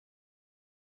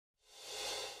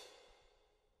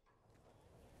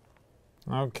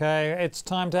Okay, it's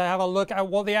time to have a look at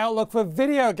what the outlook for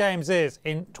video games is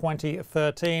in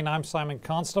 2013. I'm Simon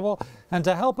Constable, and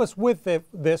to help us with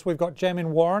this, we've got Jamin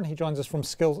Warren. He joins us from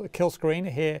Killscreen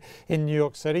here in New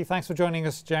York City. Thanks for joining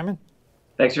us, Jamin.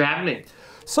 Thanks for having me.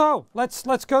 So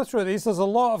let's go through these. There's a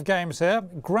lot of games here.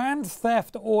 Grand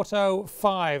Theft Auto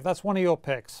 5. That's one of your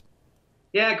picks.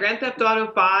 Yeah, Grand Theft Auto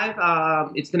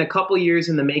 5, it's been a couple years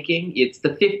in the making. It's the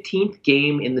 15th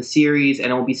game in the series,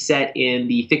 and it will be set in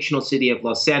the fictional city of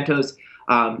Los Santos.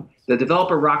 The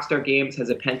developer Rockstar Games has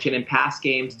a penchant in past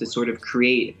games to sort of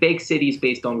create fake cities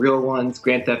based on real ones.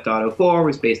 Grand Theft Auto 4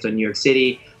 was based on New York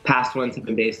City. Past ones have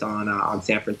been based on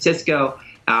San Francisco.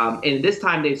 And this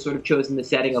time they've sort of chosen the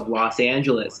setting of Los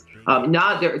Angeles.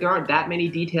 There aren't that many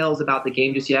details about the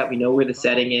game just yet. We know where the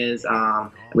setting is.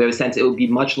 We have a sense it would be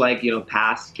much like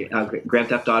past Grand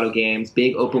Theft Auto games,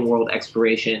 big open world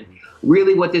exploration.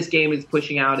 Really, what this game is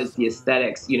pushing out is the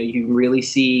aesthetics. You can really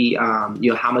see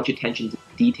how much attention to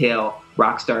detail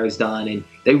Rockstar has done, and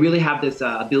they really have this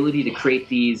ability to create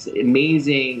these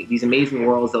amazing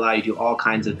worlds that allow you to do all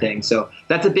kinds of things. So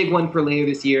that's a big one for later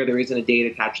this year. There isn't a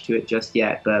date attached to it just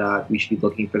yet, but we should be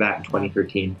looking for that in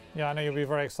 2013. Yeah, I know you'll be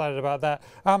very excited about that.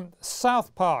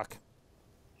 South Park.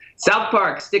 South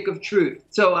Park, Stick of Truth.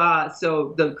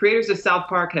 So the creators of South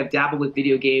Park have dabbled with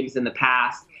video games in the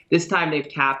past. This time they've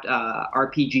tapped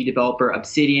RPG developer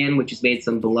Obsidian, which has made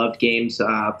some beloved games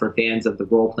for fans of the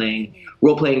role-playing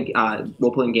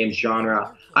games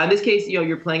genre. In this case,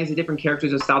 you're playing as the different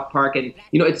characters of South Park, and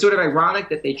it's sort of ironic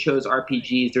that they chose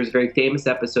RPGs. There's a very famous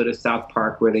episode of South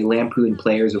Park where they lampoon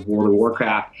players of World of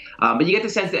Warcraft, but you get the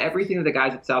sense that everything that the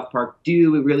guys at South Park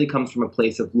do, it really comes from a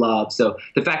place of love. So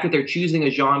the fact that they're choosing a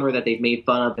genre that they've made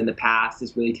fun of in the past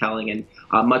is really telling, and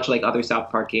much like other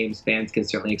South Park games, fans can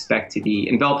certainly expect to be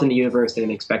enveloped in the universe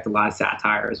and expect a lot of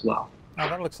satire as well. Oh,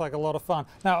 that looks like a lot of fun.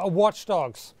 Now, Watch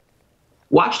Dogs.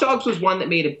 Watch Dogs was one that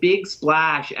made a big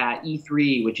splash at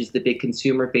E3, which is the big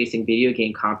consumer-facing video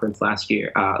game conference last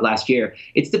year.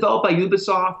 It's developed by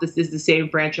Ubisoft. This is the same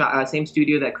same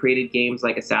studio that created games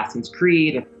like Assassin's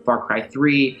Creed and Far Cry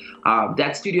 3.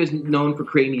 That studio is known for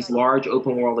creating these large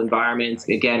open-world environments,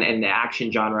 again, in the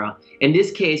action genre. In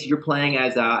this case, you're playing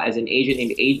as an agent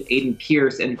named Aiden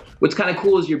Pierce, and what's kind of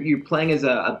cool is you're playing as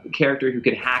a character who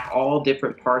can hack all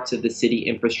different parts of the city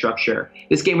infrastructure.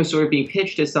 This game was sort of being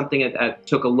pitched as something that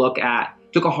took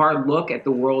a hard look at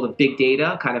the world of big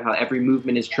data, kind of how every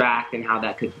movement is tracked and how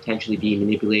that could potentially be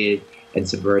manipulated and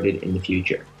subverted in the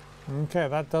future. Okay,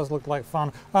 that does look like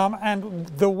fun. And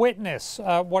The Witness,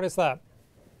 what is that?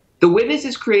 The Witness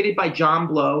is created by John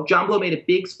Blow. John Blow made a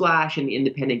big splash in the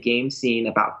independent game scene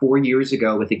about 4 years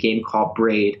ago with a game called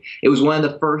Braid. It was one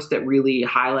of the first that really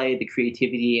highlighted the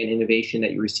creativity and innovation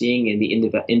that you were seeing in the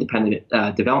independent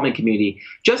development community.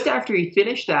 Just after he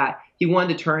finished that, he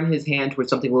wanted to turn his hand towards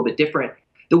something a little bit different.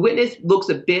 The Witness looks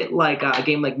a bit like a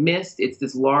game like Myst. It's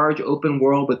this large open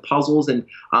world with puzzles, and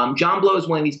John Blow is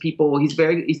one of these people. He's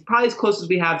probably as close as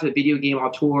we have to a video game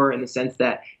auteur in the sense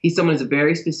that he's someone who has a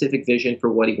very specific vision for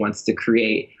what he wants to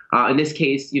create. In this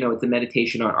case, it's a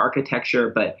meditation on architecture,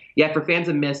 but yeah, for fans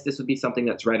of Myst, this would be something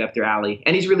that's right up their alley.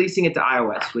 And he's releasing it to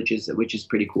iOS, which is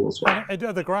pretty cool as well. And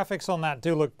the graphics on that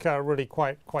do look really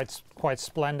quite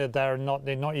splendid there, and not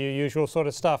your usual sort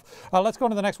of stuff. Let's go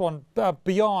on to the next one.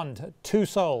 Beyond Two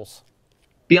Souls.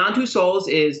 Beyond Two Souls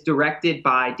is directed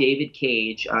by David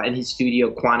Cage in his studio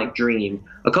Quantic Dream.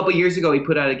 A couple years ago, he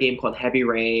put out a game called Heavy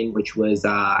Rain, which was,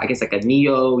 I guess, like a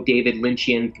neo-David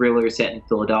Lynchian thriller set in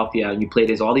Philadelphia. And you played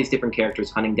as all these different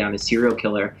characters hunting down a serial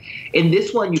killer. In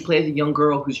this one, you play as a young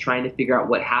girl who's trying to figure out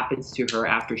what happens to her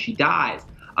after she dies.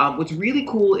 What's really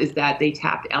cool is that they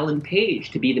tapped Ellen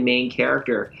Page to be the main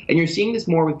character. And you're seeing this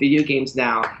more with video games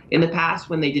now. In the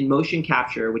past, when they did motion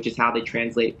capture, which is how they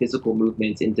translate physical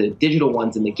movements into digital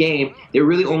ones in the game, they were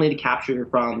really only to capture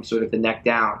from sort of the neck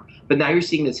down. But now you're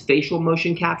seeing this facial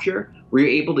motion capture where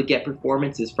you're able to get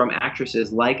performances from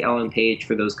actresses like Ellen Page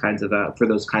for those kinds of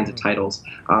titles.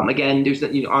 Again, there's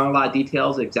aren't a lot of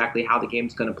details of exactly how the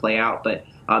game's going to play out, but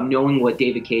knowing what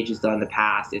David Cage has done in the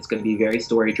past, it's going to be very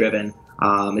story-driven.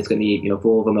 It's going to be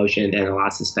full of emotion and a lot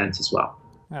of suspense as well.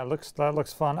 Yeah, that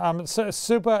looks fun.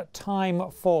 Super Time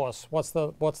Force. What's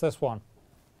this one?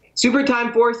 Super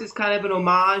Time Force is kind of an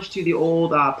homage to the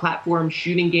old platform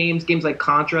shooting games like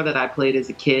Contra that I played as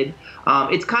a kid.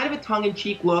 It's kind of a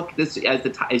tongue-in-cheek look,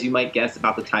 as you might guess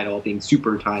about the title being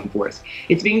Super Time Force.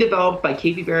 It's being developed by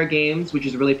Capybara Games, which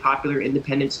is a really popular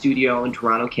independent studio in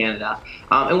Toronto, Canada.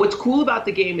 And what's cool about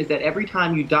the game is that every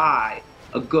time you die,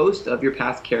 a ghost of your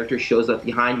past character shows up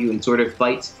behind you and sort of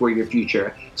fights for your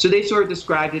future. So they sort of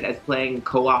described it as playing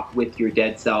co-op with your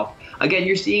dead self. Again,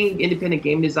 you're seeing independent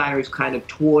game designers kind of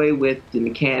toy with the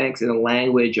mechanics and the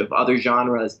language of other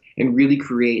genres and really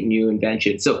create new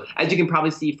inventions. So as you can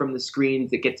probably see from the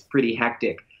screens, it gets pretty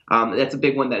hectic. That's a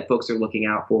big one that folks are looking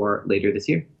out for later this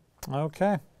year.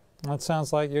 Okay. That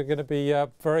sounds like you're going to be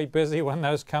very busy when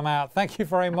those come out. Thank you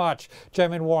very much,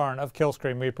 Jamin Warren of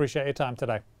Killscreen. We appreciate your time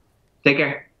today. Take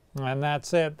care. And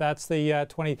that's it. That's the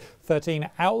 2013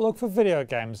 outlook for video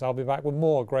games. I'll be back with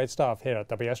more great stuff here at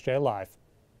WSJ Live.